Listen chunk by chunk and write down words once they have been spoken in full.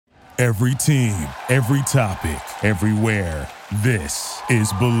Every team, every topic, everywhere. This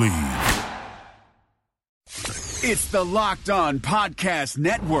is Believe. It's the Locked On Podcast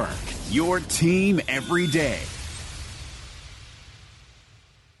Network, your team every day.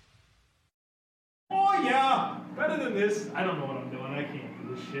 Oh, yeah. Better than this. I don't know what I'm doing. I can't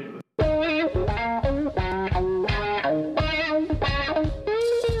do this shit.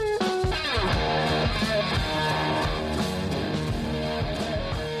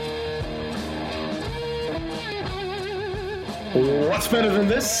 What's better than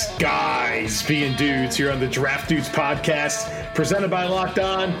this? Guys being dudes here on the Draft Dudes podcast, presented by Locked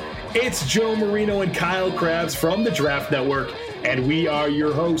On. It's Joe Marino and Kyle Krabs from the Draft Network, and we are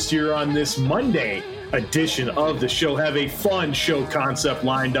your hosts here on this Monday edition of the show. Have a fun show concept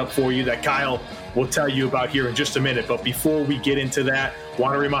lined up for you that Kyle will tell you about here in just a minute. But before we get into that,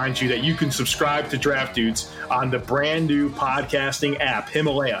 want to remind you that you can subscribe to Draft Dudes on the brand new podcasting app,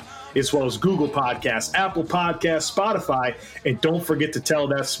 Himalaya, as well as Google Podcasts, Apple Podcasts, Spotify, and don't forget to tell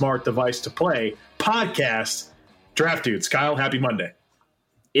that smart device to play podcast Draft Dudes. Kyle, happy Monday.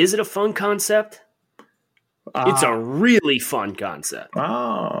 Is it a fun concept? It's a really fun concept.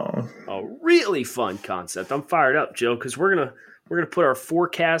 Oh, a really fun concept. I'm fired up, Joe, because we're gonna put our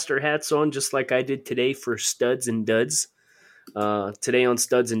forecaster hats on just like I did today for Studs and Duds. Today on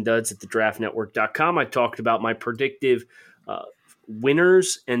Studs and Duds at thedraftnetwork.com, I talked about my predictive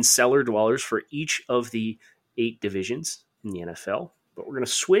winners and cellar dwellers for each of the 8 divisions in the NFL. But we're going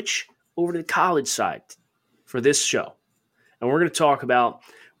to switch over to the college side for this show. And we're going to talk about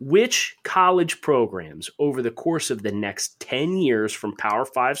which college programs over the course of the next 10 years from Power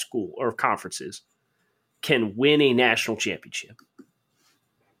 5 school or conferences can win a national championship.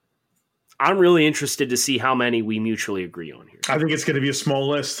 I'm really interested to see how many we mutually agree on here. I think it's going to be a small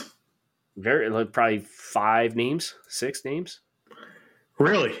list. Probably 5 names, 6 names.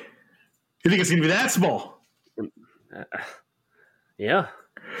 Really? You think it's going to be that small? Yeah.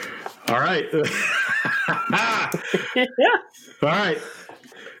 All right. Yeah. All right.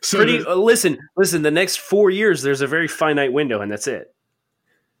 So listen, the next 4 years, there's a very finite window, and that's it.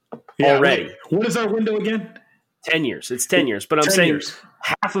 Yeah, already. What is our window again? 10 years. It's 10 years. But I'm 10 saying years.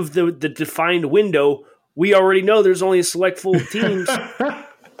 Half of the defined window, we already know there's only a select full of teams that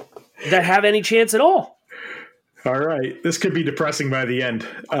have any chance at all. All right. This could be depressing by the end.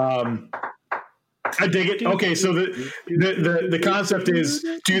 I dig it. Okay, so the concept is,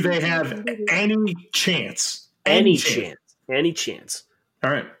 do they have any chance? Any chance. All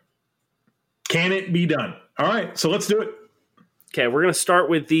right. Can it be done? All right, so let's do it. Okay, we're going to start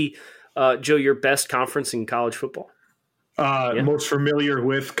with the, Joe, your best conference in college football. Most familiar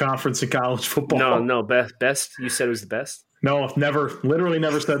with conference in college football. No, best. You said it was the best? No, literally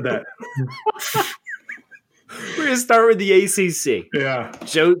never said that. We're going to start with the ACC. Yeah.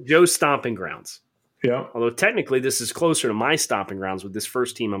 Joe's stomping grounds. Yeah. Although technically this is closer to my stomping grounds with this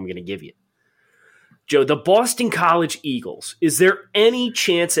first team I'm going to give you. Joe, the Boston College Eagles, is there any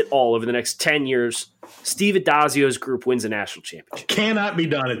chance at all over the next 10 years Steve Adazio's group wins a national championship? Cannot be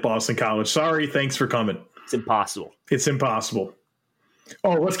done at Boston College. Sorry, thanks for coming. It's impossible. It's impossible.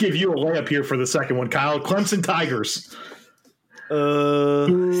 Oh, let's give you a layup here for the second one, Kyle. Clemson Tigers.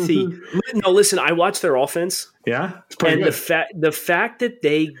 Listen, I watched their offense. Yeah, it's pretty good. The fact that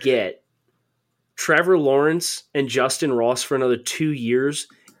they get Trevor Lawrence and Justin Ross for another 2 years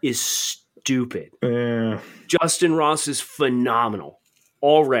is stupid. Yeah. Justin Ross is phenomenal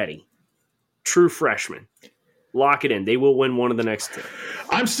already. True freshman. Lock it in. They will win one of the next 2.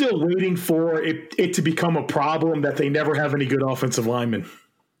 I'm still waiting for it to become a problem that they never have any good offensive linemen.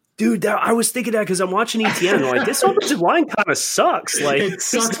 Dude, I was thinking that because I'm watching ETN and I'm like, this offensive line kind of sucks. Like, it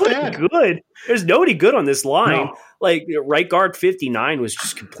sucks bad. Good. There's nobody good on this line. No. Like, right guard 59 was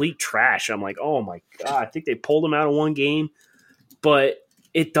just complete trash. I'm like, oh my God, I think they pulled him out of one game. But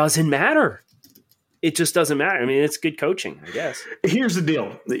it doesn't matter. It just doesn't matter. I mean, it's good coaching, I guess. Here's the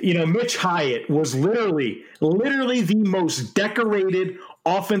deal. Mitch Hyatt was literally the most decorated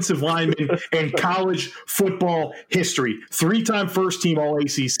offensive lineman in college football history. 3-time first-team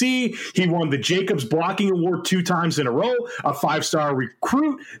All-ACC. He won the Jacobs Blocking Award 2 times in a row. A 5-star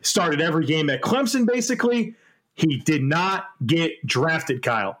recruit. Started every game at Clemson, basically. He did not get drafted,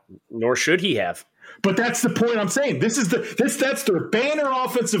 Kyle. Nor should he have. But that's the point I'm saying. That's their banner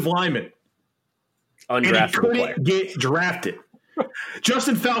offensive lineman. Undrafted and he couldn't get drafted.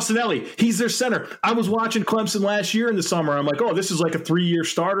 Justin Falcinelli, he's their center. I was watching Clemson last year in the summer. I'm like, oh, this is like a 3-year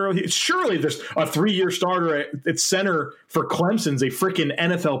starter. Surely there's a 3-year starter at center for Clemson's a freaking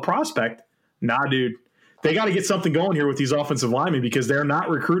NFL prospect. Nah, dude. They got to get something going here with these offensive linemen because they're not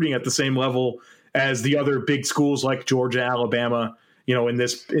recruiting at the same level as the other big schools like Georgia, Alabama, in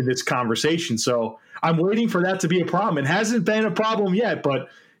this conversation. So I'm waiting for that to be a problem. It hasn't been a problem yet, but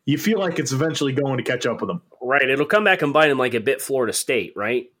you feel like it's eventually going to catch up with them. Right. It'll come back and bite them like it bit Florida State,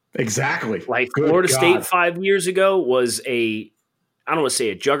 right? Exactly. Like Good Florida God. State 5 years ago was I don't want to say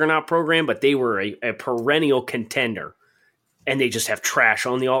a juggernaut program, but they were a perennial contender. And they just have trash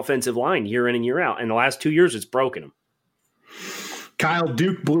on the offensive line year in and year out. And the last 2 years, it's broken them. Kyle,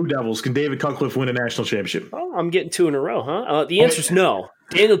 Duke Blue Devils. Can David Cutcliffe win a national championship? Oh, I'm getting 2 in a row, huh? The answer is no.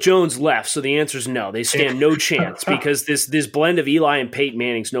 Daniel Jones left, so the answer is no. They stand no chance because this blend of Eli and Peyton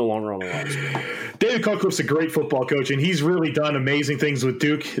Manning's no longer on the roster. David Cutcliffe's a great football coach, and he's really done amazing things with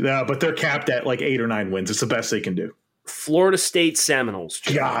Duke, but they're capped at like 8 or 9 wins. It's the best they can do. Florida State Seminoles.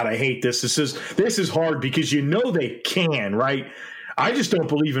 Joe. God, I hate this. This is hard because they can, right? I just don't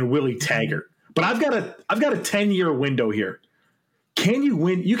believe in Willie Taggart. But I've got a 10-year window here. Can you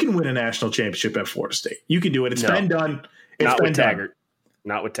win? You can win a national championship at Florida State. You can do it. It's been done. Not with Taggart.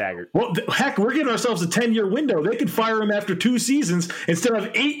 Not with Taggart. Well, heck, we're giving ourselves a 10-year window. They could fire him after 2 seasons instead of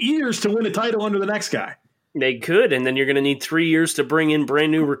 8 years to win a title under the next guy. They could, and then you're going to need 3 years to bring in brand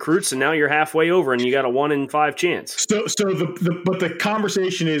new recruits, and now you're halfway over, and you got a 1 in 5 chance. But the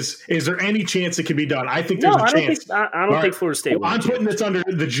conversation is there any chance it can be done? I think there's a chance. I don't think Florida State will. I'm putting this under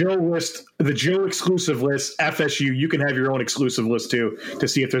the Joe list, the Joe exclusive list, FSU. You can have your own exclusive list, too, to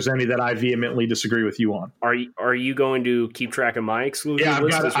see if there's any that I vehemently disagree with you on. Are you going to keep track of my exclusive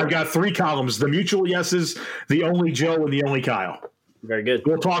list? I've got 3 columns, the mutual yeses, the only Joe, and the only Kyle. Very good.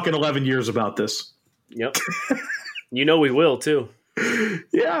 We'll talk in 11 years about this. Yep. We will, too.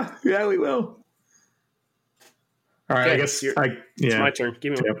 Yeah, we will. All right, okay, I guess it's my turn.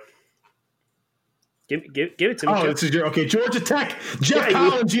 Give me one. Give it to me. Oh, this is okay. Georgia Tech. Jeff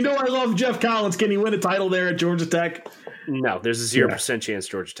Collins. You know I love Jeff Collins. Can he win a title there at Georgia Tech? No, there's a 0% chance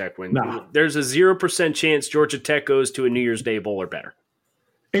Georgia Tech wins. No. There's a 0% chance Georgia Tech goes to a New Year's Day bowl or better.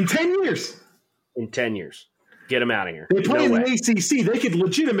 In 10 years? In 10 years. Get him out of here. They play in the ACC. They could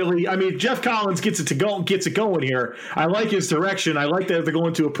legitimately. I mean, Jeff Collins gets it going here. I like his direction. I like that they're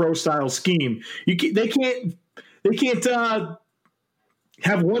going to a pro style scheme. They can't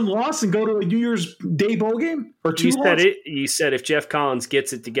have 1 loss and go to a New Year's Day bowl game or 2 losses. You said if Jeff Collins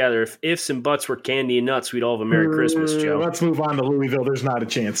gets it together, if ifs and buts were candy and nuts, we'd all have a Merry Christmas, Joe. Let's move on to Louisville. There's not a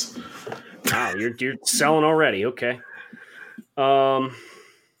chance. Wow, you're selling already. Okay. You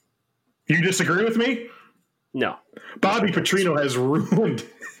disagree with me? No. Bobby Petrino has ruined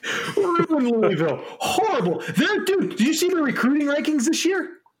Louisville. Horrible. Dude, did you see the recruiting rankings this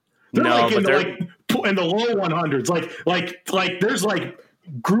year? They're in the low 100s. Like there's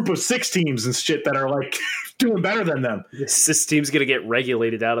group of 6 teams and shit that are doing better than them. This team's gonna get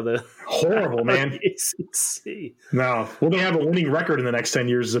regulated out of the horrible, man. ACC. No. Will they have a winning record in the next 10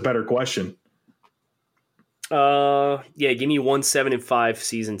 years is a better question. Yeah, give me 1-7-5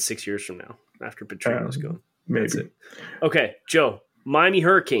 season 6 years from now after Petrino's gone. Maybe. That's it. Okay, Joe, Miami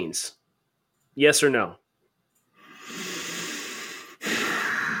Hurricanes. Yes or no?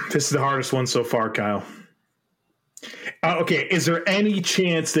 This is the hardest one so far, Kyle. Okay, is there any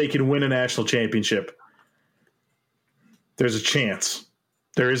chance they can win a national championship? There's a chance.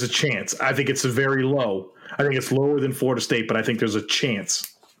 There is a chance. I think it's very low. I think it's lower than Florida State, but I think there's a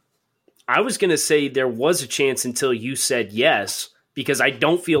chance. I was going to say there was a chance until you said yes, because I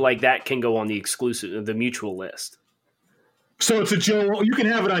don't feel like that can go on the mutual list. So it's a Joe. You can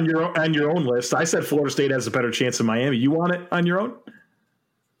have it on your own list. I said Florida State has a better chance than Miami. You want it on your own?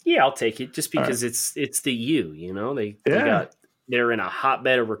 Yeah, I'll take it just because it's the U. They're in a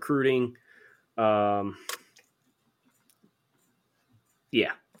hotbed of recruiting. Yeah,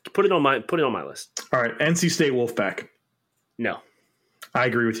 put it on my list. All right, NC State Wolfpack. No, I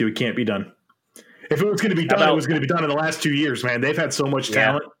agree with you. It can't be done. If it was going to be done, it was going to be done in the last 2 years, man. They've had so much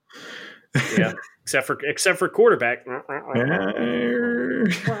talent. Yeah, except for quarterback.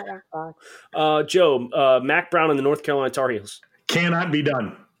 Joe, Mac Brown and the North Carolina Tar Heels. Cannot be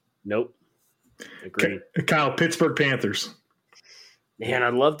done. Nope. Agreed. Kyle, Pittsburgh Panthers. Man,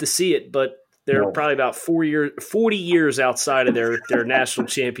 I'd love to see it, but they're probably about 40 years outside of their national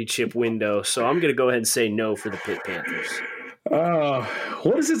championship window. So I'm going to go ahead and say no for the Pitt Panthers.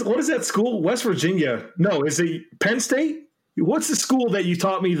 What is this? What is that school? West Virginia? No, is it Penn State? What's the school that you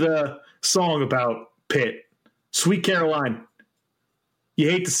taught me the song about? Pitt, Sweet Caroline. You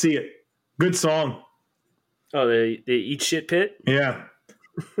hate to see it. Good song. Oh, they eat shit Pitt? Yeah,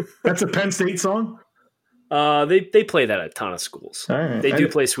 that's a Penn State song. They play that at a ton of schools. All right. They do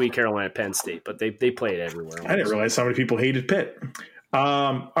play Sweet Caroline at Penn State, but they play it everywhere. I didn't realize how many people hated Pitt.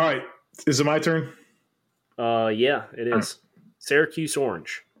 All right, is it my turn? Yeah, it is. Syracuse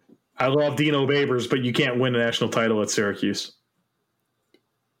Orange. I love Dino Babers, but you can't win a national title at Syracuse.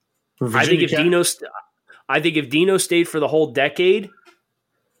 I think if Dino stayed for the whole decade,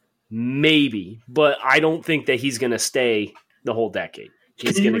 maybe, but I don't think that he's going to stay the whole decade.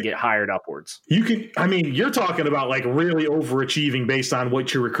 He's going to get hired upwards. You're talking about like really overachieving based on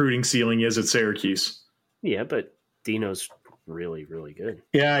what your recruiting ceiling is at Syracuse. Yeah, but Dino's really, really good.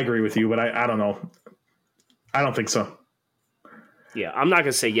 Yeah, I agree with you, but I don't know. I don't think so. Yeah, I'm not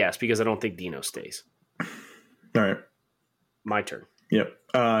going to say yes because I don't think Dino stays. All right. My turn. Yep.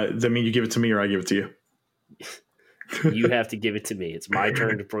 Does that mean you give it to me or I give it to you? You have to give it to me. It's my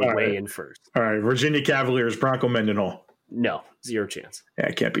turn to weigh in first. All right. Virginia Cavaliers, Bronco Mendenhall. No, 0 chance. Yeah,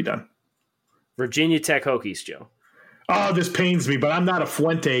 it can't be done. Virginia Tech Hokies, Joe. Oh, this pains me, but I'm not a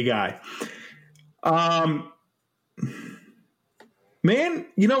Fuente guy. Man,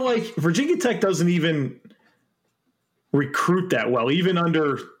 like Virginia Tech doesn't even recruit that well, even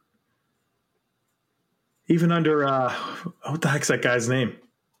under what the heck's that guy's name?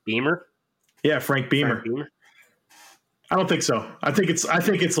 Beamer? Yeah, Frank Beamer. I don't think so. I think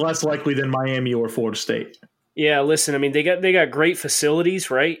it's less likely than Miami or Florida State. Yeah, listen, I mean they got great facilities,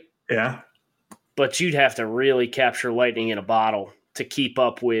 right? Yeah. But you'd have to really capture lightning in a bottle to keep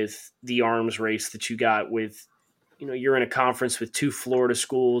up with the arms race that you got with, you're in a conference with 2 Florida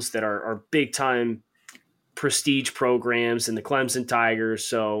schools that are big time prestige programs and the Clemson Tigers.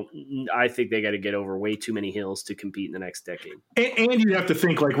 So I think they got to get over way too many hills to compete in the next decade. And you have to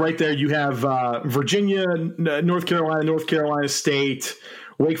think like right there, you have Virginia, North Carolina State,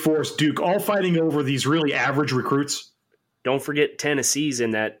 Wake Forest, Duke, all fighting over these really average recruits. Don't forget Tennessee's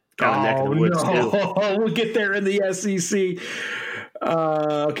in that kind of neck of the woods too. We'll get there in the SEC.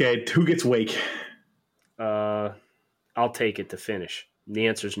 Okay, who gets Wake? I'll take it to finish. The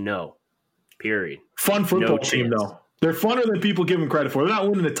answer is no. Period. Fun football team, though. They're funner than people give them credit for. They're not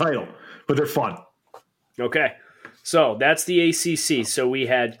winning the title, but they're fun. Okay. So that's the ACC. So we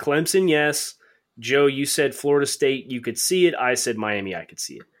had Clemson, yes. Joe, you said Florida State, you could see it. I said Miami, I could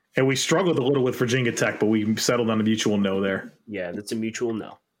see it. And we struggled a little with Virginia Tech, but we settled on a mutual no there. Yeah, that's a mutual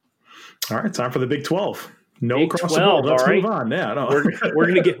no. All right, time for the Big 12. No Big across 12, the board. Let's all right. move on. Yeah, no. We're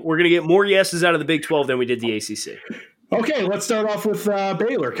gonna get more yeses out of the Big 12 than we did the ACC. Okay, let's start off with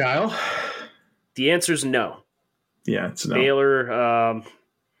Baylor, Kyle. The answer is no. Yeah, it's no. Baylor,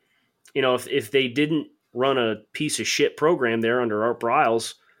 if they didn't run a piece of shit program there under Art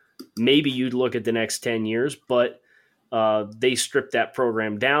Briles, maybe you'd look at the next 10 years, but they stripped that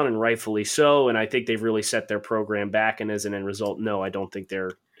program down, and rightfully so, and I think they've really set their program back, and as an end result, no, I don't think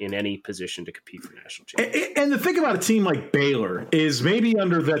they're in any position to compete for national championship. And the thing about a team like Baylor is maybe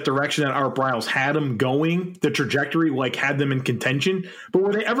under that direction that Art Briles had them going, the trajectory had them in contention, but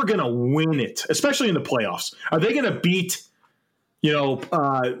were they ever going to win it, especially in the playoffs? Are they going to beat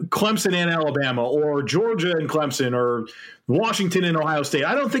Clemson and Alabama, or Georgia and Clemson, or Washington and Ohio State?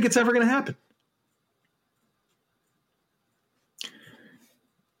 I don't think it's ever going to happen.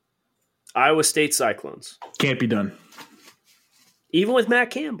 Iowa State Cyclones. Can't be done. Even with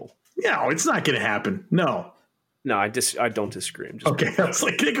Matt Campbell. No, it's not going to happen. No. No, I don't disagree. Okay, I was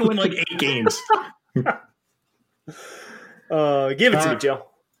like, they could win 8 games. Give it to me, Joe.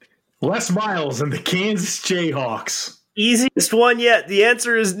 Les Miles and the Kansas Jayhawks. Easiest one yet. The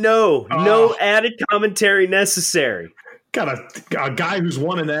answer is no. No added commentary necessary. Got a guy who's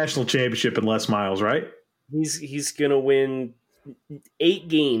won a national championship in Les Miles, right? He's going to win 8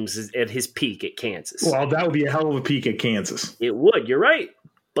 games at his peak at Kansas. Well, that would be a hell of a peak at Kansas. It would. You're right.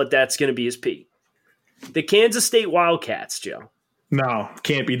 But that's going to be his peak. The Kansas State Wildcats, Joe. No,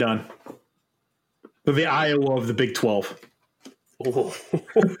 can't be done. They're the Iowa of the Big 12. Oh.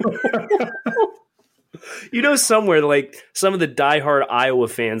 Somewhere some of the diehard Iowa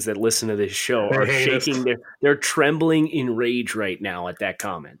fans that listen to this show are shaking. They're trembling in rage right now at that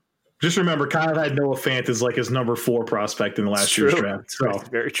comment. Just remember, Kyle had Noah Fant as his number 4 prospect in the last year's draft. So it's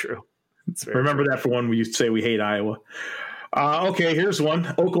very true. Remember that for when we used to say we hate Iowa. Okay, here's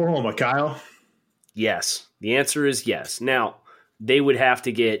one. Oklahoma, Kyle. Yes. The answer is yes. Now, they would have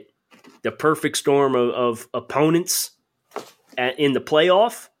to get the perfect storm of opponents in the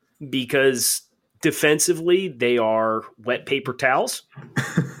playoff because defensively they are wet paper towels.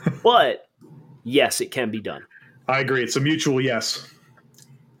 But, yes, it can be done. I agree. It's a mutual yes.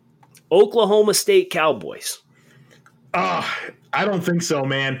 Oklahoma State Cowboys. I don't think so,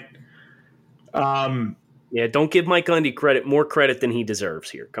 man. Yeah, don't give Mike Gundy more credit than he deserves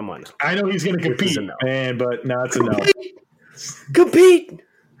here. Come on. I know he's going to compete, man, but no, it's a no. Compete!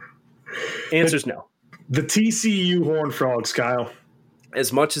 Answer's no. The TCU Horned Frogs, Kyle.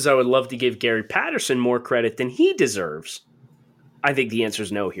 As much as I would love to give Gary Patterson more credit than he deserves, I think the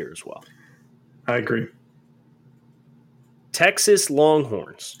answer's no here as well. I agree. Texas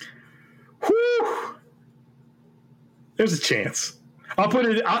Longhorns. Whew. There's a chance. I'm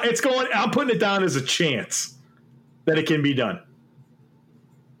putting it down as a chance that it can be done.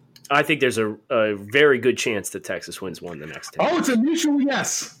 I think there's a very good chance that Texas wins one the next 10. Oh, it's a mutual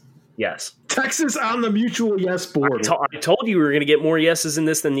yes. Yes. Texas on the mutual yes board. I told you we were going to get more yeses in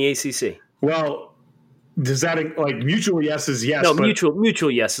this than the ACC. Well, does that like mutual yeses? Yes. No,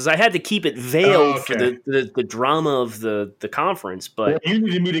 mutual yeses. I had to keep it veiled for the drama of the conference. But you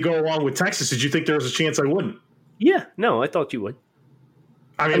needed me to go along with Texas. Did you think there was a chance I wouldn't? Yeah. No, I thought you would.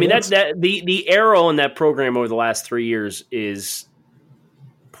 I mean that the arrow in that program over the last 3 years is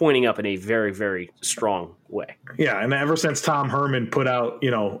pointing up in a very, very strong way. Yeah, and ever since Tom Herman put out,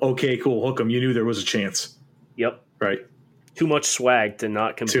 okay, cool, hook 'em, you knew there was a chance. Yep. Right. Too much swag to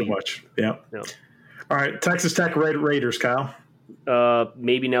not compete. Too much. Yeah. Yep. All right, Texas Tech Raiders, Kyle.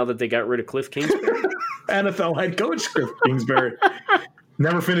 Maybe now that they got rid of Cliff Kingsbury. NFL head coach Cliff Kingsbury.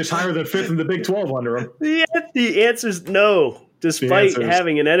 Never finished higher than 5th in the Big 12 under him. The answer's no. Despite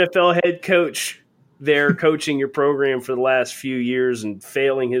having an NFL head coach there coaching your program for the last few years and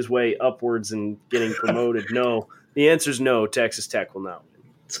failing his way upwards and getting promoted, no. The answer's no. Texas Tech will not win.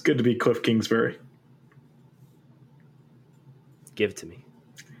 It's good to be Cliff Kingsbury. Give it to me.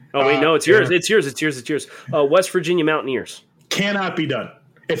 Oh, wait, no, it's yours. It's yours. West Virginia Mountaineers. Cannot be done.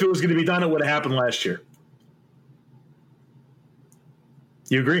 If it was going to be done, it would have happened last year.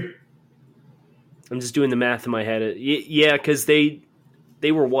 You agree? I'm just doing the math in my head. Yeah, because they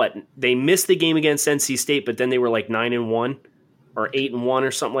were what? They missed the game against NC State, but then they were like 9-1 or 8-1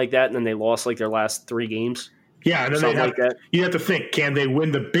 or something like that, and then they lost like their last 3 games. Yeah, and then that. You have to think: can they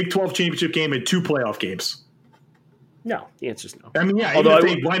win the Big 12 championship game in 2 playoff games? No, the answer's no. I mean, yeah, although even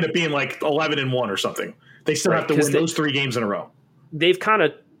if they wind up being like 11-1 or something, they still have to win those 3 games in a row. They've kind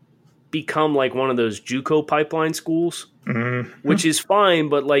of become like one of those JUCO pipeline schools, which is fine,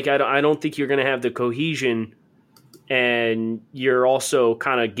 but like I don't think you're going to have the cohesion, and you're also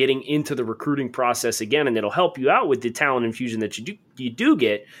kind of getting into the recruiting process again, and it'll help you out with the talent infusion that you do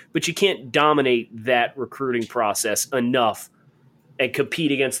get, but you can't dominate that recruiting process enough and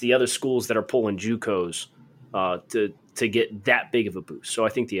compete against the other schools that are pulling JUCOs to get that big of a boost. So I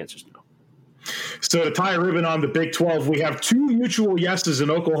think the answer is no. So to tie a ribbon on the Big 12, we have 2 mutual yeses in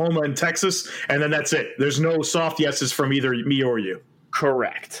Oklahoma and Texas, and then that's it. There's no soft yeses from either me or you.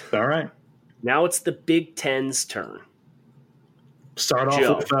 Correct. All right. Now it's the Big Ten's turn. Start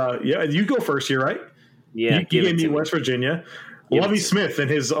off with you go first here, right? Yeah. You gave me West Virginia. Lovie Smith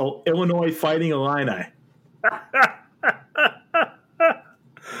and his Illinois Fighting Illini.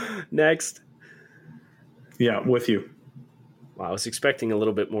 Next. Yeah, with you. Well, I was expecting a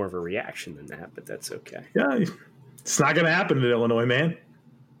little bit more of a reaction than that, but that's okay. Yeah, it's not going to happen in Illinois, man.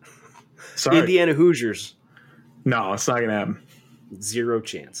 Sorry. Indiana Hoosiers. No, it's not going to happen. 0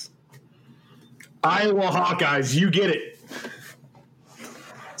 chance. Iowa Hawkeyes, you get it.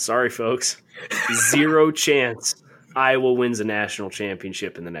 Sorry, folks. 0 chance Iowa wins a national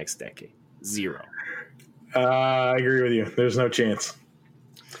championship in the next decade. 0. I agree with you. There's no chance.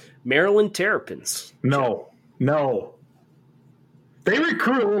 Maryland Terrapins. No. They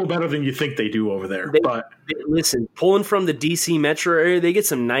recruit a little better than you think they do over there. Listen, pulling from the D.C. metro area, they get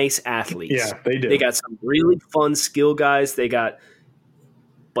some nice athletes. Yeah, they do. They got some really fun skill guys.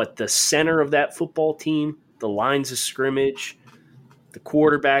 But the center of that football team, the lines of scrimmage, the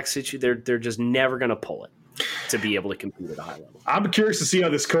quarterbacks, they're just never going to pull it to be able to compete at a high level. I'm curious to see how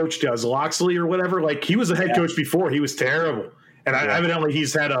this coach does. Loxley or whatever. Like, he was a head coach before. He was terrible. And evidently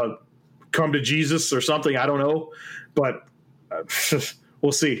he's had a come to Jesus or something. I don't know. But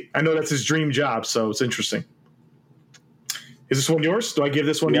we'll see. I know that's his dream job, so it's interesting. Is this one yours? Do I give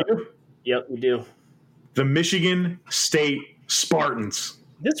this one to you? Yep, we do. The Michigan State Spartans.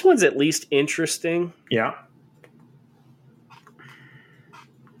 This one's at least interesting. Yeah.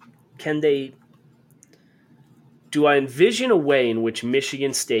 Do I envision a way in which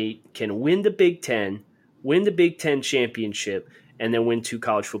Michigan State can win the Big Ten, win the Big Ten championship, and then win 2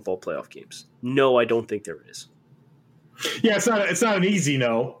 college football playoff games? No, I don't think there is. Yeah, it's not an easy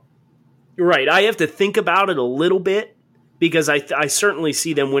no. You're right. I have to think about it a little bit because I certainly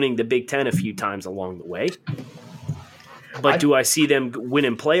see them winning the Big Ten a few times along the way. But do I see them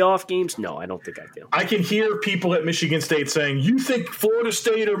winning playoff games? No, I don't think I do. I can hear people at Michigan State saying, you think Florida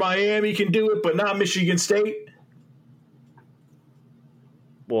State or Miami can do it, but not Michigan State?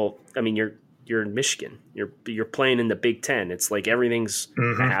 Well, I mean, you're in Michigan. You're playing in the Big Ten. It's like everything's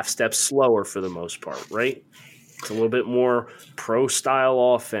a half step slower for the most part, right? It's a little bit more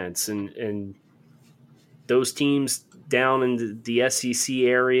pro-style offense, and those teams down in the SEC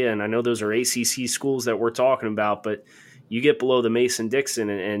area, and I know those are ACC schools that we're talking about, but you get below the Mason-Dixon,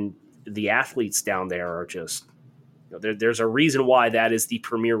 and the athletes down there are just there's a reason why that is the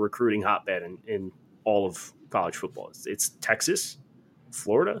premier recruiting hotbed in all of college football. It's Texas,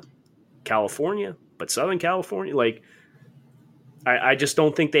 Florida, California, but Southern California, I just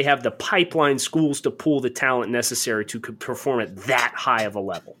don't think they have the pipeline schools to pull the talent necessary to perform at that high of a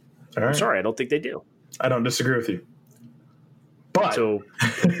level. All right. I'm sorry, I don't think they do. I don't disagree with you. But so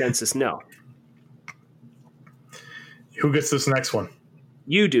consensus, no. Who gets this next one?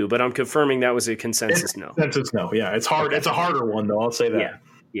 You do, but I'm confirming that was a consensus no. Consensus no. Yeah, it's hard. Okay. It's a harder one, though. I'll say that.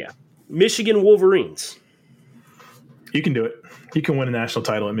 Yeah. Michigan Wolverines. You can do it. You can win a national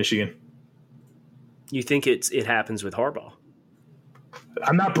title at Michigan. You think it happens with Harbaugh?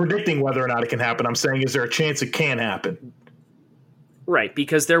 I'm not predicting whether or not it can happen. I'm saying, is there a chance it can happen? Right,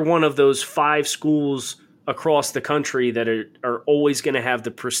 because they're one of those 5 schools across the country that are always going to have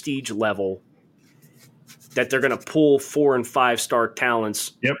the prestige level that they're going to pull 4- and 5-star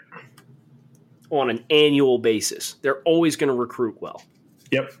talents on an annual basis. They're always going to recruit well.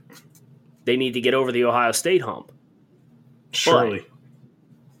 Yep. They need to get over the Ohio State hump. Surely. But,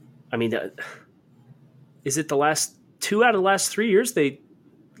 I mean, is it the last 2 out of the last 3 years they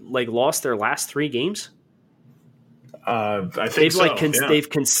lost their last 3 games? I think they've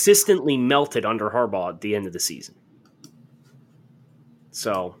consistently melted under Harbaugh at the end of the season.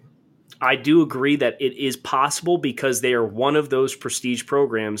 So I do agree that it is possible because they are one of those prestige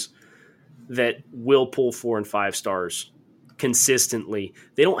programs that will pull 4 and 5 stars consistently.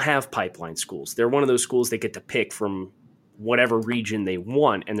 They don't have pipeline schools. They're one of those schools that get to pick from whatever region they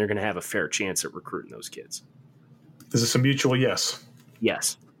want, and they're going to have a fair chance at recruiting those kids. Is this a mutual yes?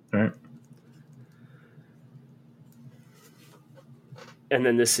 Yes. All right. And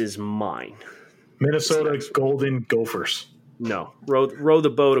then this is mine. Minnesota Golden Gophers. No. Row the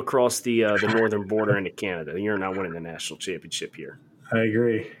boat across the northern border into Canada. You're not winning the national championship here. I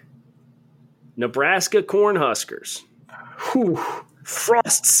agree. Nebraska Cornhuskers. Whew.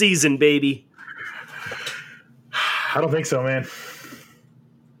 Frost season, baby. I don't think so, man.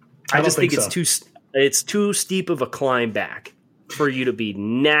 I just think it's too steep of a climb back for you to be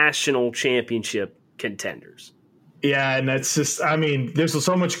national championship contenders. Yeah, and that's just, I mean, there's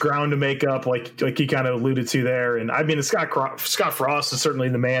so much ground to make up, like you kind of alluded to there. And I mean, Scott Frost is certainly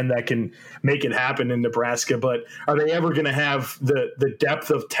the man that can make it happen in Nebraska, but are they ever going to have the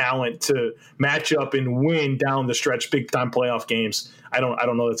depth of talent to match up and win down the stretch big time playoff games? I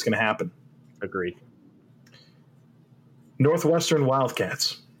don't know that's going to happen. Agreed. Northwestern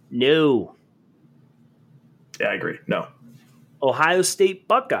Wildcats. No. Yeah, I agree. No. Ohio State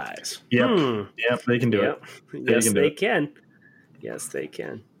Buckeyes. Yep. Yep, they can do it. Yes, they can. Yes, they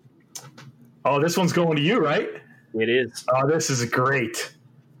can. Oh, this one's going to you, right? It is. Oh, this is great.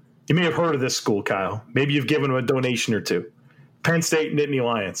 You may have heard of this school, Kyle. Maybe you've given them a donation or two. Penn State Nittany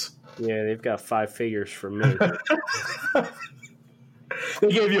Lions. Yeah, they've got 5 figures from me.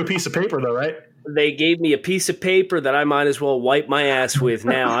 They gave you a piece of paper, though, right? They gave me a piece of paper that I might as well wipe my ass with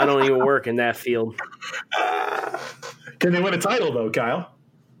now. I don't even work in that field. Can they win a title, though, Kyle?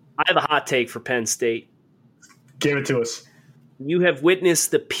 I have a hot take for Penn State. Give it to us. You have witnessed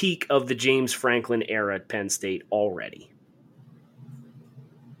the peak of the James Franklin era at Penn State already.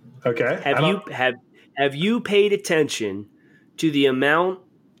 Okay. Have you paid attention to the amount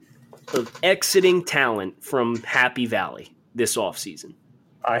of exiting talent from Happy Valley this offseason?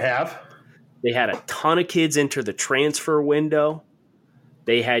 I have. They had a ton of kids enter the transfer window.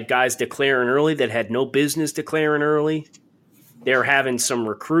 They had guys declaring early that had no business declaring early. They're having some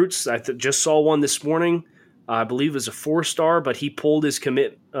recruits. I just saw one this morning. I believe it was a 4-star, but he pulled his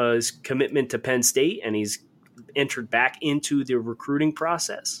commitment to Penn State, and he's entered back into the recruiting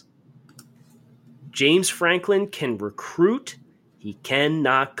process. James Franklin can recruit. He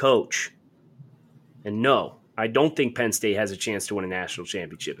cannot coach. And no, I don't think Penn State has a chance to win a national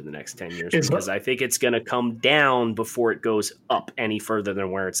championship in the next 10 years because I think it's going to come down before it goes up any further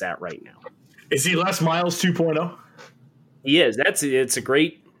than where it's at right now. Is he Les Miles 2.0? He is. It's a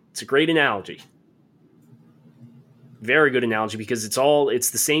great analogy. Very good analogy because it's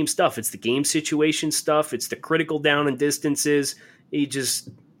the same stuff. It's the game situation stuff. It's the critical down and distances. He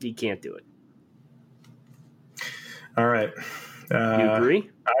can't do it. All right. You agree?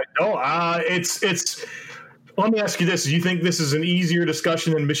 It's. Let me ask you this. Do you think this is an easier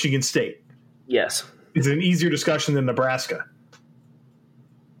discussion than Michigan State? Yes. Is it an easier discussion than Nebraska?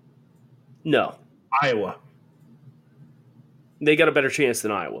 No. Iowa? They got a better chance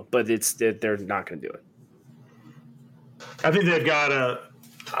than Iowa, but they're not going to do it. I think they've got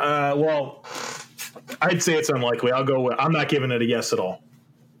I'd say it's unlikely. I'm not giving it a yes at all.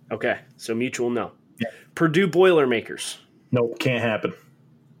 Okay, so mutual no. Yeah. Purdue Boilermakers. Nope, can't happen.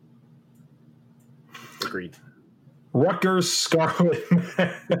 screen. Rutgers Scarlet.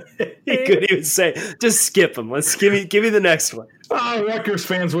 He couldn't even say. Just skip them. Let's give me the next one. Oh, Rutgers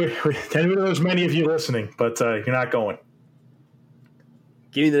fans, we know there's many of you listening, but you're not going.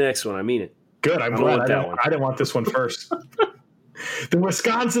 Give me the next one. I mean it. Good. I'm glad. I didn't want this one first. The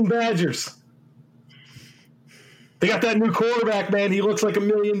Wisconsin Badgers. They got that new quarterback, man. He looks like $1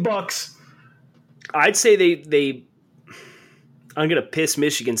 million. I'd say they. I'm gonna piss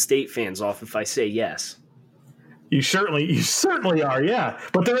Michigan State fans off if I say yes. You certainly are, yeah.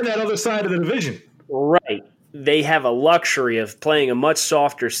 But they're in that other side of the division. Right. They have a luxury of playing a much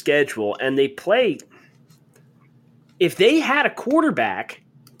softer schedule, and they play. If they had a quarterback,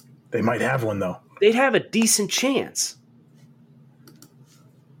 they might have one though. They'd have a decent chance.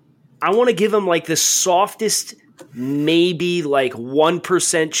 I want to give them like the softest, maybe like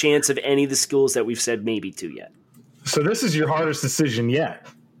 1% chance of any of the schools that we've said maybe to yet. So this is your hardest decision yet.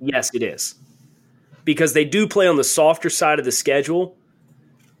 Yes, it is. Because they do play on the softer side of the schedule.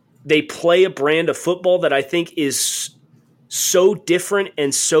 They play a brand of football that I think is so different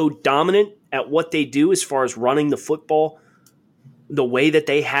and so dominant at what they do as far as running the football the way that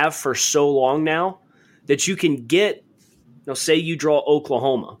they have for so long now that you can get, say you draw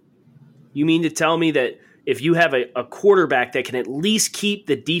Oklahoma. You mean to tell me that if you have a quarterback that can at least keep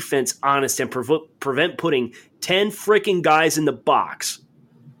the defense honest and prevent putting 10 freaking guys in the box,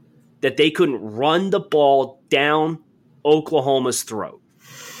 that they couldn't run the ball down Oklahoma's throat?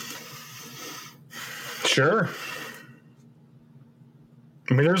 Sure.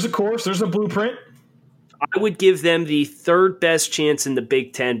 I mean, there's a blueprint. I would give them the third best chance in the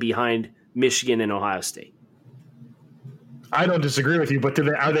Big Ten behind Michigan and Ohio State. I don't disagree with you, but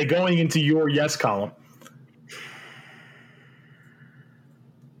are they going into your yes column?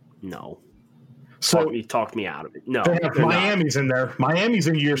 No. So talk me out of it. No. Miami's in there. Miami's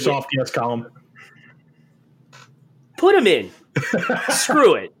in your soft yes column. Put them in.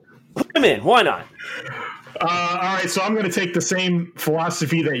 Screw it. Put them in. Why not? All right, so I'm going to take the same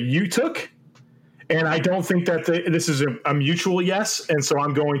philosophy that you took, and I don't think that this is a mutual yes, and so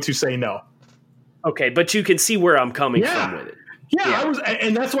I'm going to say no. Okay, but you can see where I'm coming from with it. Yeah,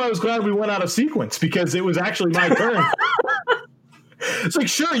 and that's why I was glad we went out of sequence, because it was actually my turn. It's like,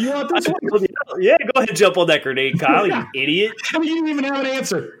 sure, you want this one? Yeah, go ahead and jump on that grenade, Kyle, you idiot. I mean, you didn't even have an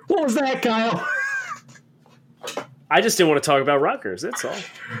answer. What was that, Kyle? I just didn't want to talk about Rutgers, that's all.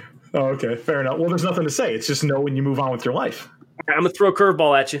 Oh, okay, fair enough. Well, there's nothing to say. It's just no when you move on with your life. I'm going to throw a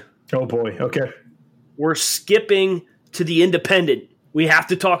curveball at you. Oh, boy, okay. We're skipping to the independent. We have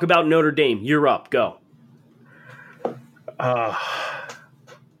to talk about Notre Dame. You're up. Go. I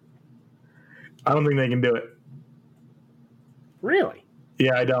don't think they can do it. Really?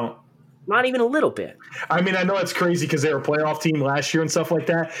 Yeah, I don't. Not even a little bit. I mean, I know it's crazy because they were a playoff team last year and stuff like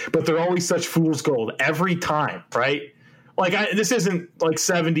that, but they're always such fool's gold every time, right? Like, this isn't like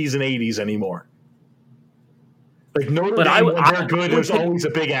 70s and 80s anymore. Like, Notre Dame, when they're good, there's always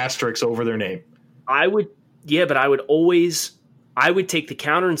a big asterisk over their name. I would take the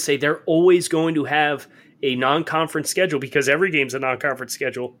counter and say they're always going to have a non-conference schedule because every game's a non-conference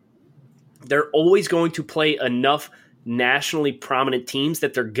schedule. They're always going to play enough nationally prominent teams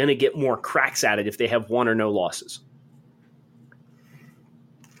that they're going to get more cracks at it if they have one or no losses.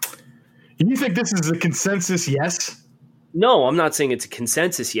 You think this is a consensus yes? No, I'm not saying it's a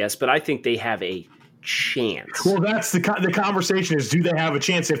consensus yes, but I think they have a chance. Well, that's the conversation is, do they have a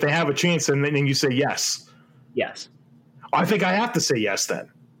chance? If they have a chance, and then you say yes. Yes. I think I have to say yes then.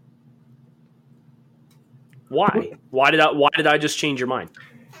 Why? Why did I just change your mind?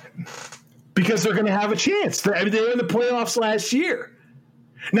 Because they're going to have a chance. They were in the playoffs last year.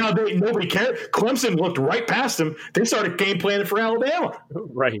 Now, nobody cared. Clemson looked right past them. They started game planning for Alabama.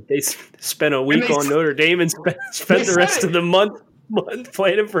 Right. They spent a week on Notre Dame and spent the rest of the month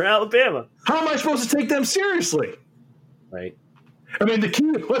planning for Alabama. How am I supposed to take them seriously? Right. I mean, the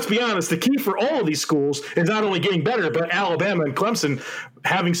key, let's be honest, the key for all of these schools is not only getting better, but Alabama and Clemson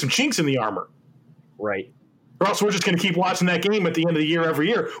having some chinks in the armor. Right. Or else we're just going to keep watching that game at the end of the year every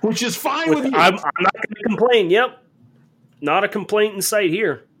year, which is fine with you. I'm not going to complain. Yep. Not a complaint in sight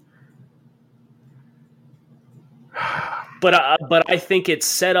here. But I think it's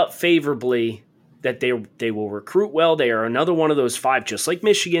set up favorably that they will recruit well. They are another one of those five, just like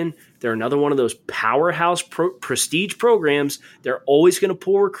Michigan. They're another one of those powerhouse prestige programs. They're always going to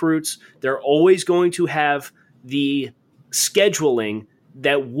pull recruits. They're always going to have the scheduling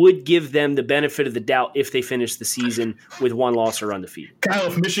that would give them the benefit of the doubt if they finish the season with one loss or undefeated. Kyle,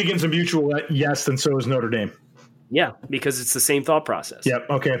 if Michigan's a mutual yes, then so is Notre Dame. Yeah, because it's the same thought process. Yep,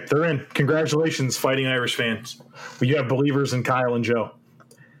 okay, they're in. Congratulations, Fighting Irish fans. You have believers in Kyle and Joe.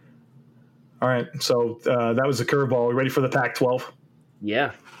 All right. So that was a curveball. We ready for the Pac-12?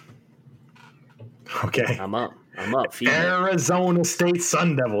 Yeah, Okay. I'm up. Feed me. Arizona State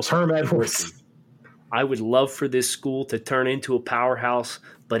Sun Devils. Herm Edwards. Listen, I would love for this school to turn into a powerhouse,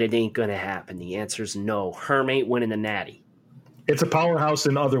 but it ain't going to happen. The answer is no. Herm ain't winning the Natty. It's a powerhouse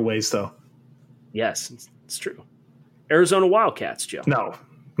in other ways, though. Yes, it's true. Arizona Wildcats, Joe. No,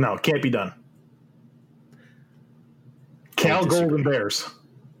 can't be done. Cal Golden Bears.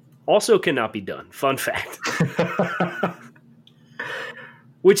 Also cannot be done. Fun fact.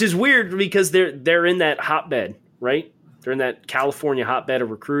 Which is weird because they're in that hotbed, right? They're in that California hotbed of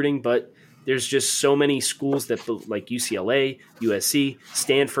recruiting, but there's just so many schools that like UCLA, USC,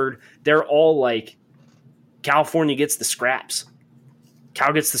 Stanford, they're all like California gets the scraps.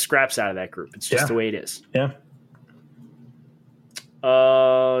 Cal gets the scraps out of that group. It's just the way it is. Yeah.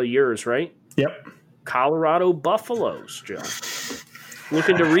 Yours, right? Yep. Colorado Buffaloes, Joe.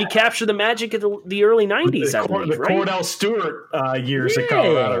 Looking to recapture the magic of the early 90s, I believe, right? The Cordell Stewart years at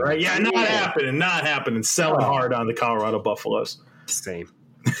Colorado, right? Yeah, not happening. Selling hard on the Colorado Buffaloes. Same.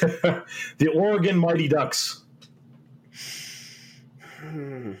 The Oregon Mighty Ducks.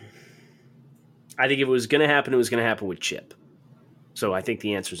 I think if it was going to happen, it was going to happen with Chip. So I think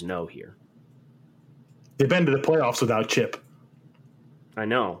the answer is no here. They've been to the playoffs without Chip. I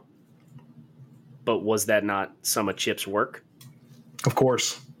know. But was that not some of Chip's work? Of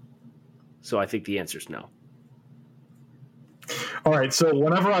course. So I think the answer is no. All right. So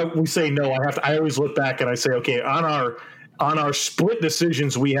whenever we say no, I always look back and I say, okay, on our split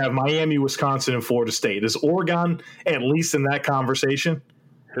decisions, we have Miami, Wisconsin, and Florida State. Is Oregon at least in that conversation?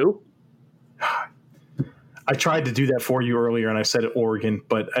 Who? I tried to do that for you earlier, and I said Oregon,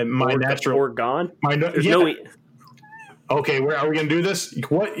 but Oregon? Okay, are we going to do this?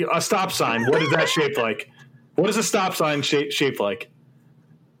 What a stop sign? What is that shaped like? What is a stop sign shaped like?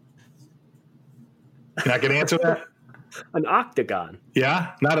 You're not going to answer that? An octagon.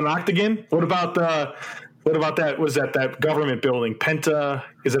 Yeah, not an octagon. What about that? Was that government building?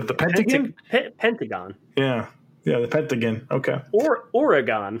 Is it the Pentagon? Pentagon. Yeah, the Pentagon. Okay. Or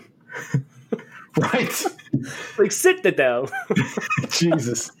Oregon. Right. Like Citadel.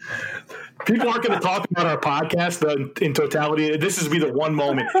 Jesus. People aren't going to talk about our podcast in totality. This is be the one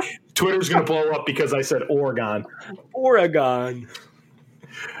moment. Twitter's going to blow up because I said Oregon. Oregon.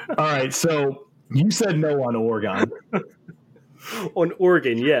 All right, so you said no on Oregon. On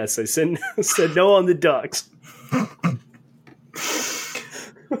Oregon, yes. I said no on the Ducks.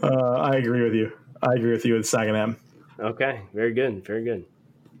 I agree with you. It's not going to happen. Okay, very good. Very good.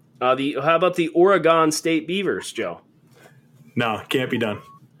 How about the Oregon State Beavers, Joe? No, can't be done.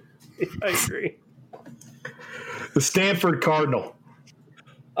 I agree. The Stanford Cardinal.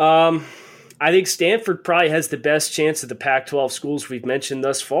 I think Stanford probably has the best chance of the Pac-12 schools we've mentioned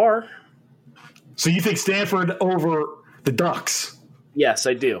thus far. So you think Stanford over the Ducks? Yes,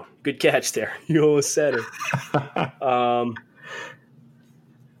 I do. Good catch there. You almost said it.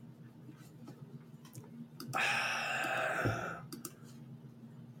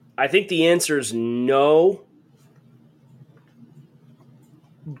 I think the answer is no,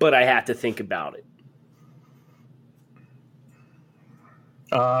 but I have to think about it.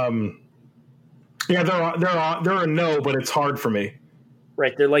 Yeah, they're a no, but it's hard for me.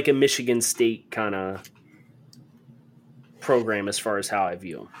 Right, they're like a Michigan State kind of program as far as how I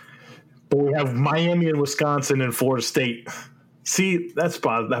view them. But we have Miami and Wisconsin and Florida State. See, that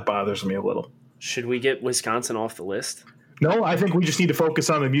bothers me a little. Should we get Wisconsin off the list? No, I think we just need to focus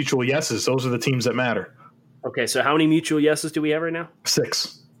on the mutual yeses. Those are the teams that matter. Okay, so how many mutual yeses do we have right now?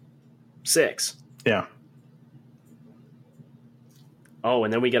 6. Yeah. Oh,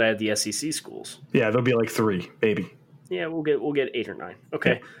 and then we got to add the SEC schools. Yeah, there'll be like 3, maybe. Yeah, we'll get 8 or 9.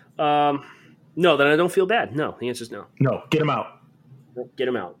 Okay. Yeah. No, then I don't feel bad. No, the answer is no. No, get them out. Get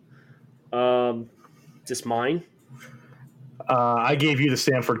them out. Just mine? I gave you the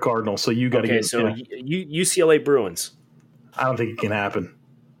Stanford Cardinals, so you got to get. Okay, so UCLA Bruins. I don't think it can happen.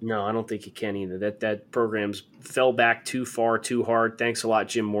 No, I don't think it can either. That program's fell back too far, too hard. Thanks a lot,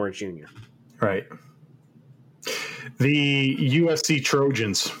 Jim Moore Jr. Right. The USC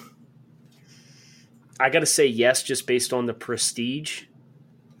Trojans. I got to say yes, just based on the prestige,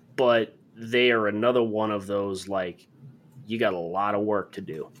 but they are another one of those, like, you got a lot of work to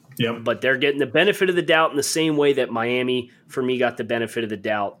do. Yep. But they're getting the benefit of the doubt in the same way that Miami, for me, got the benefit of the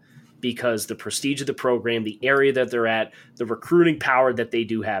doubt because the prestige of the program, the area that they're at, the recruiting power that they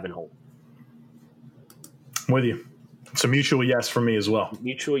do have and hold. With you. It's a mutual yes for me as well.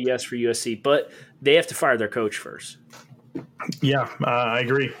 Mutual yes for USC, but they have to fire their coach first. Yeah, I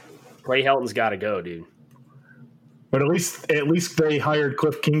agree. Clay Helton's got to go, dude. But at least they hired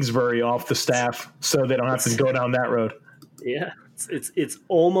Cliff Kingsbury off the staff, so they don't have to go down that road. Yeah, it's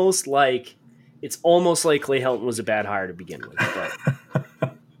almost like Clay Helton was a bad hire to begin with.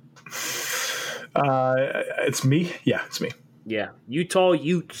 But. It's me. Yeah, it's me. Yeah, Utah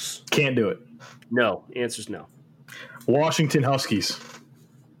Utes. Can't do it. No. Answer's no. Washington Huskies.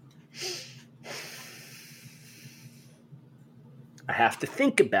 I have to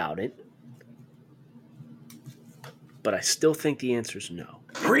think about it, but I still think the answer's no.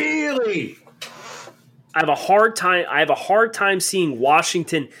 Really? I have a hard time seeing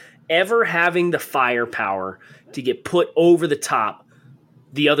Washington ever having the firepower to get put over the top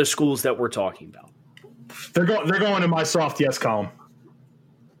the other schools that we're talking about. They're going in my soft yes column.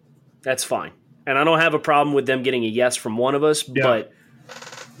 That's fine. And I don't have a problem with them getting a yes from one of us, but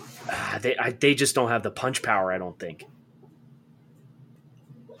they just don't have the punch power, I don't think.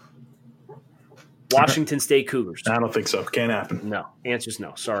 Washington State Cougars. I don't think so. Can't happen. No. Answer's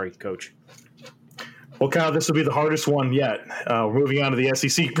no. Sorry, Coach. Well, Kyle, this will be the hardest one yet. We're moving on to the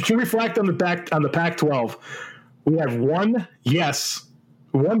SEC. But you reflect on the Pac-12. We have one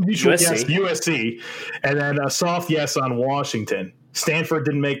mutual yes, USC, and then a soft yes on Washington. Stanford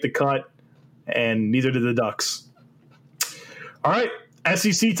didn't make the cut, and neither did the Ducks. All right,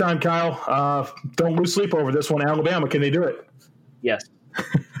 SEC time, Kyle. Don't lose sleep over this one. Alabama, can they do it? Yes.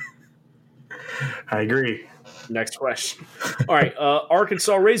 I agree. Next question. All right,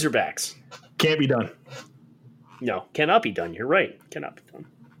 Arkansas Razorbacks. Can't be done. No, cannot be done. You're right. Cannot be done.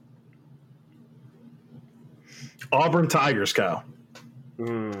 Auburn Tigers, Kyle.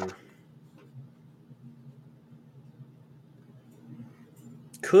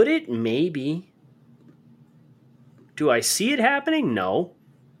 Could it? Maybe. Do I see it happening? No.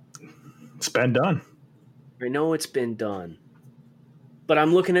 It's been done. I know it's been done. But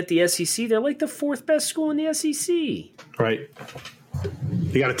I'm looking at the SEC. They're like the fourth best school in the SEC. Right.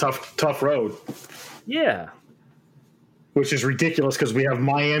 They got a tough road. Yeah. Which is ridiculous because we have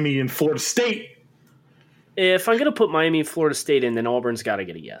Miami and Florida State. If I'm going to put Miami and Florida State in, then Auburn's got to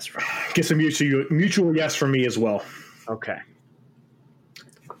get a yes. Get a mutual yes from me as well. Okay.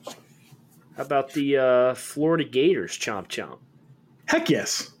 How about the Florida Gators? Chomp chomp. Heck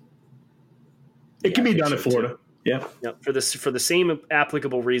yes. It can be done in Florida. Too. Yeah. Yep. For the same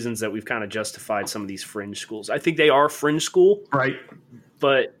applicable reasons that we've kind of justified some of these fringe schools. I think they are fringe school. Right.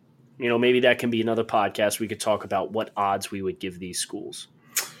 But, maybe that can be another podcast. We could talk about what odds we would give these schools.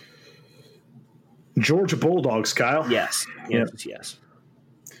 Georgia Bulldogs, Kyle. Yes. Yes.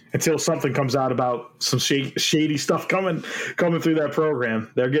 Until something comes out about some shady stuff coming through that program.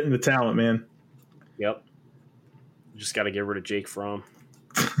 They're getting the talent, man. Yep. Just got to get rid of Jake Fromm.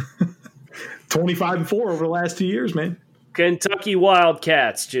 25-4 over the last 2 years, man. Kentucky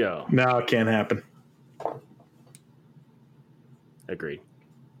Wildcats, Joe. No, it can't happen. Agreed.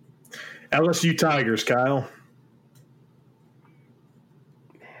 LSU Tigers, Kyle.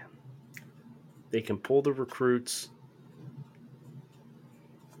 Man. They can pull the recruits.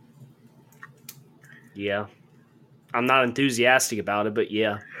 Yeah. I'm not enthusiastic about it, but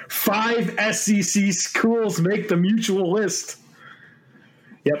yeah. 5 SEC schools make the mutual list.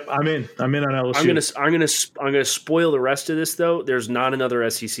 Yep, I'm in on LSU. I'm gonna spoil the rest of this though. There's not another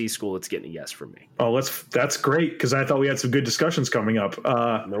SEC school that's getting a yes from me. Oh, that's great because I thought we had some good discussions coming up.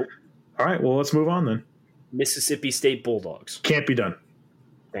 Nope. All right, well let's move on then. Mississippi State Bulldogs. Can't be done.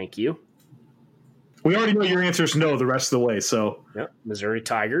 Thank you. We already know your answer is no the rest of the way. So. Yep. Missouri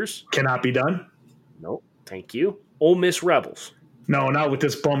Tigers. Cannot be done. Nope. Thank you. Ole Miss Rebels. No, not with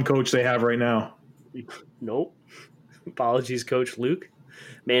this bum coach they have right now. Nope. Apologies, Coach Luke.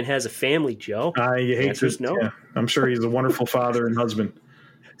 Man has a family, Joe. You hate this. No. Yeah, I'm sure he's a wonderful father and husband.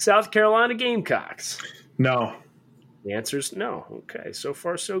 South Carolina Gamecocks. No. The answer is no. Okay, so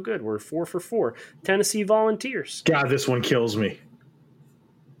far so good. We're 4 for 4. Tennessee Volunteers. God, this one kills me.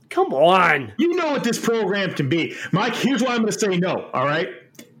 Come on. You know what this program can be. Mike, here's why I'm going to say no, all right?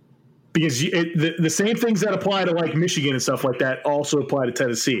 Because the same things that apply to like Michigan and stuff like that also apply to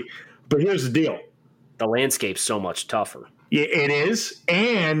Tennessee. But here's the deal. The landscape's so much tougher. Yeah, it is.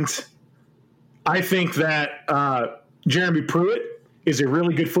 And I think that Jeremy Pruitt is a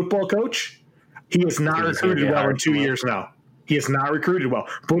really good football coach. He has not recruited well in 2 years now. He has not recruited well.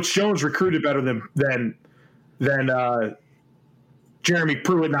 Butch Jones recruited better than Jeremy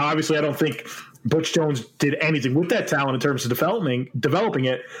Pruitt. Now, obviously, I don't think Butch Jones did anything with that talent in terms of developing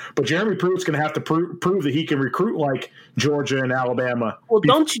it. But Jeremy Pruitt's going to have to prove that he can recruit like Georgia and Alabama. Well,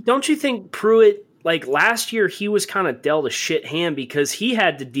 don't you think Pruitt? Like last year, he was kind of dealt a shit hand because he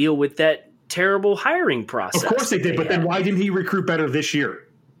had to deal with that terrible hiring process. Of course they did, but then why didn't he recruit better this year?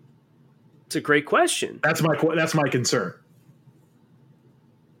 It's a great question. That's my concern.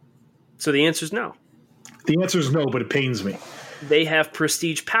 So the answer is no. The answer is no, but it pains me. They have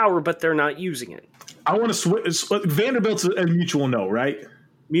prestige power, but they're not using it. I want to switch. Vanderbilt's a mutual no, right?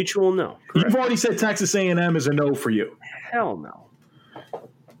 Mutual no. Correct. You've already said Texas A&M is a no for you. Hell no.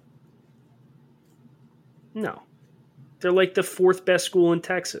 No. They're like the 4th best school in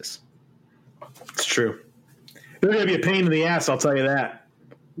Texas. It's true. They're going to be a pain in the ass, I'll tell you that.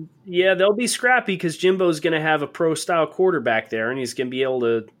 Yeah, they'll be scrappy because Jimbo's going to have a pro-style quarterback there, and he's going to be able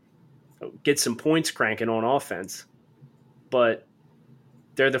to get some points cranking on offense. But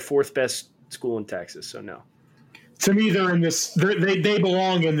they're the 4th best school in Texas, so no. To me, they're in this. They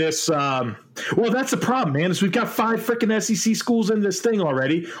belong in this. Well, that's the problem, man. Is we've got 5 freaking SEC schools in this thing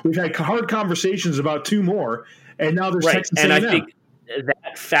already. We've had hard conversations about 2 more, and now there's Texas A&M. And I think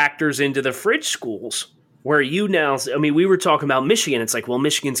that factors into the fridge schools where you now. I mean, we were talking about Michigan. It's like, well,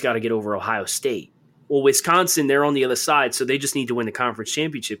 Michigan's got to get over Ohio State. Well, Wisconsin, they're on the other side, so they just need to win the conference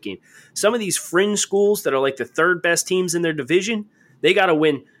championship game. Some of these fringe schools that are like the 3rd best teams in their division, they got to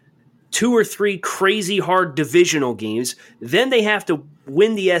win 2 or 3 crazy hard divisional games. Then they have to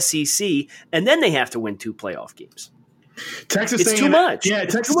win the SEC, and then they have to win 2 playoff games. Texas it's A&M, too much. Yeah,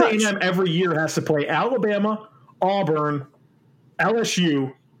 it's Texas A&M every year has to play Alabama, Auburn,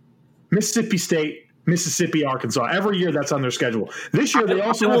 LSU, Mississippi State, Mississippi, Arkansas. Every year that's on their schedule. This year they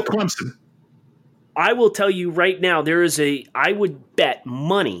also have Clemson. I will tell you right now, I would bet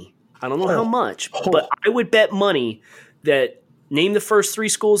money, I don't know how much, but I would bet money that name the first 3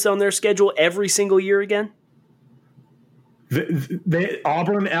 schools on their schedule every single year again.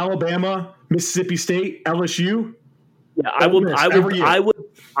 Auburn, Alabama, Mississippi State, LSU. Yeah, I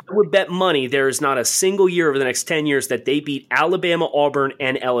would bet money there is not a single year over the next 10 years that they beat Alabama, Auburn,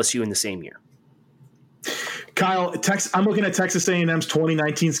 and LSU in the same year. Kyle, I'm looking at Texas A&M's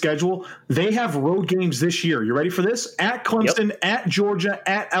 2019 schedule. They have road games this year. You ready for this? At Clemson, at Georgia,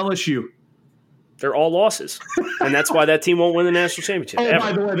 at LSU. They're all losses, and that's why that team won't win the national championship.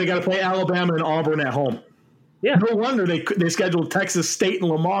 By the way, they got to play Alabama and Auburn at home. Yeah, no wonder they scheduled Texas State and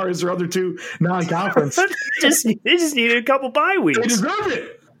Lamar as their other 2 non-conference. they just needed a couple bye weeks. They deserve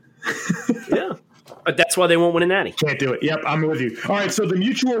it. Yeah, but that's why they won't win a natty. Can't do it. Yep, I'm with you. All right, so the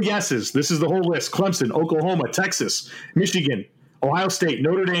mutual yeses. This is the whole list: Clemson, Oklahoma, Texas, Michigan, Ohio State,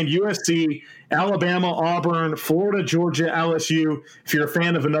 Notre Dame, USC, Alabama, Auburn, Florida, Georgia, LSU. If you're a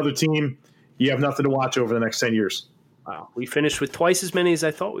fan of another team, you have nothing to watch over the next 10 years. Wow, we finished with twice as many as I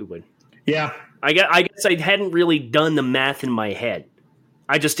thought we would. Yeah. I guess I hadn't really done the math in my head.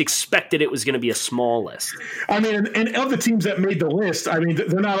 I just expected it was going to be a small list. I mean, and of the teams that made the list, I mean,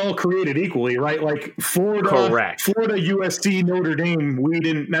 they're not all created equally, right? Like Florida, USC, Notre Dame, we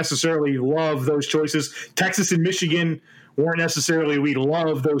didn't necessarily love those choices. Texas and Michigan weren't necessarily we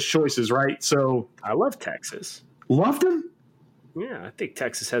love those choices, right? So I love Texas. Loved them? Yeah, I think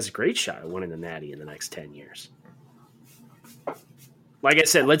Texas has a great shot at winning the Natty in the next 10 years. Like I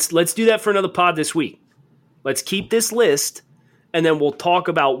said, let's do that for another pod this week. Let's keep this list, and then we'll talk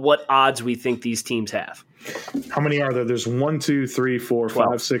about what odds we think these teams have. How many are there? There's 1, 2, 3, 4,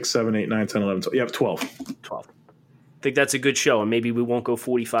 5, 6, 7, 8, 9, 10, 11, 12. You have 12. 12. I think that's a good show, and maybe we won't go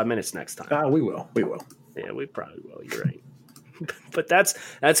 45 minutes next time. We will. Yeah, we probably will. You're right. But that's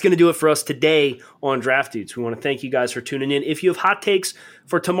going to do it for us today on Draft Dudes. We want to thank you guys for tuning in. If you have hot takes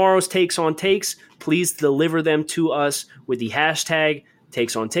for tomorrow's Takes on Takes, please deliver them to us with the hashtag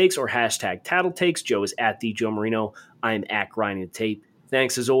Takes on Takes or hashtag Tattle Takes. Joe is at the Joe Marino. I am at Grinding the Tape.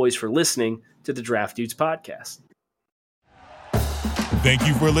 Thanks as always for listening to the Draft Dudes podcast. Thank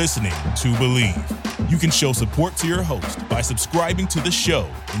you for listening to Believe. You can show support to your host by subscribing to the show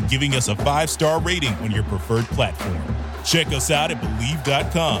and giving us a 5-star rating on your preferred platform. Check us out at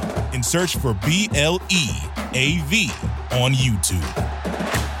Believe.com and search for BLEAV on YouTube.